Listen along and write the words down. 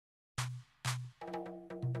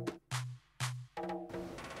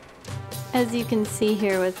As you can see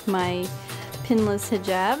here with my pinless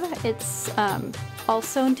hijab, it's all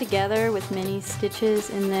sewn together with many stitches,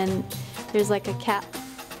 and then there's like a cap,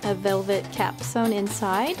 a velvet cap sewn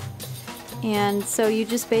inside. And so you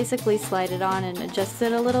just basically slide it on and adjust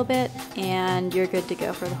it a little bit, and you're good to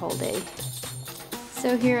go for the whole day.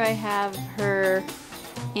 So here I have her,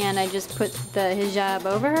 and I just put the hijab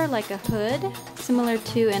over her like a hood, similar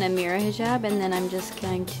to an Amira hijab, and then I'm just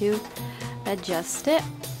going to adjust it.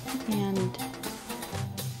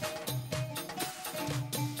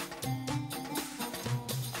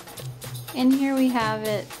 And here we have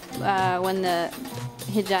it when the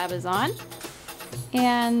hijab is on.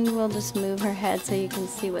 And we'll just move her head so you can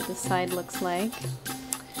see what the side looks like.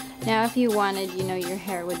 Now if you wanted, you know, your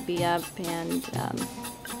hair would be up, and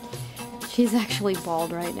she's actually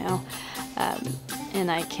bald right now. And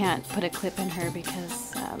I can't put a clip in her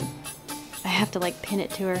because I have to like pin it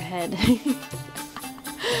to her head.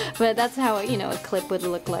 But that's how, you know, a clip would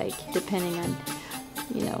look like, depending on,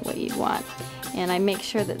 you know, what you want. And I make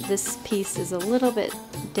sure that this piece is a little bit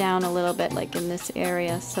down a little bit, like in this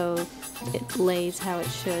area, so it lays how it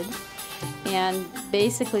should. And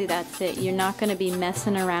basically that's it. You're not going to be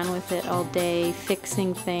messing around with it all day,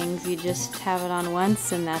 fixing things. You just have it on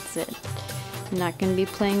once and that's it. You're not going to be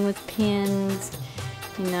playing with pins,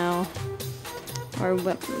 you know, or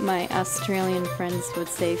what my Australian friends would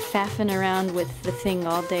say, faffing around with the thing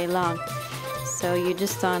all day long. So you're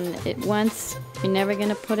just on it once. You're never going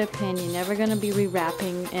to put a pin, you're never going to be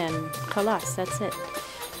rewrapping, and khalas, that's it.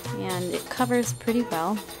 And it covers pretty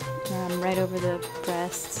well, right over the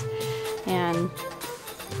breasts and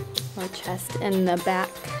or chest, and the back.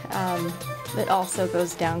 It also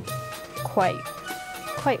goes down quite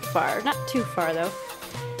far, not too far though.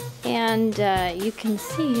 And you can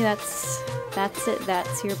see that's it.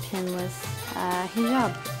 That's your pinless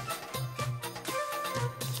hijab.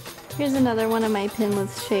 Here's another one of my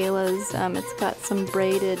pinless Shaylas. It's got some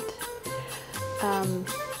braided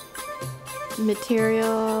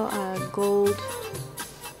material, gold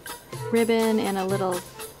ribbon, and a little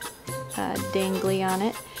dangly on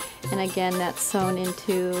it. And again, that's sewn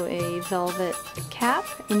into a velvet cap,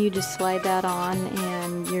 and you just slide that on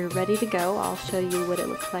and you're ready to go. I'll show you what it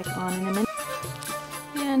looks like on in a minute.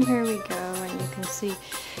 And here we go, and you can see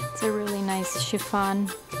it's a really nice chiffon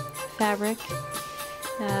fabric.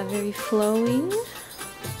 Very flowing,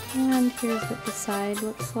 and here's what the side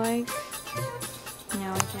looks like.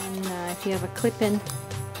 Now again, if you have a clip-in,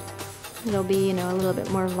 it'll be, you know, a little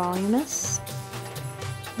bit more voluminous.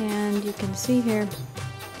 And you can see here,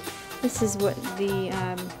 this is what the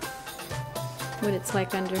what it's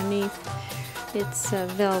like underneath. It's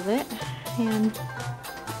velvet, and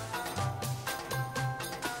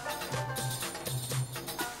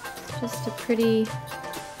just a pretty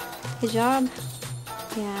hijab.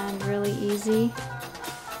 And really easy.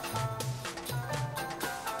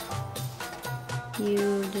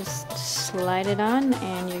 You just slide it on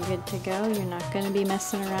and you're good to go. You're not going to be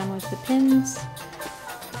messing around with the pins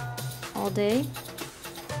all day.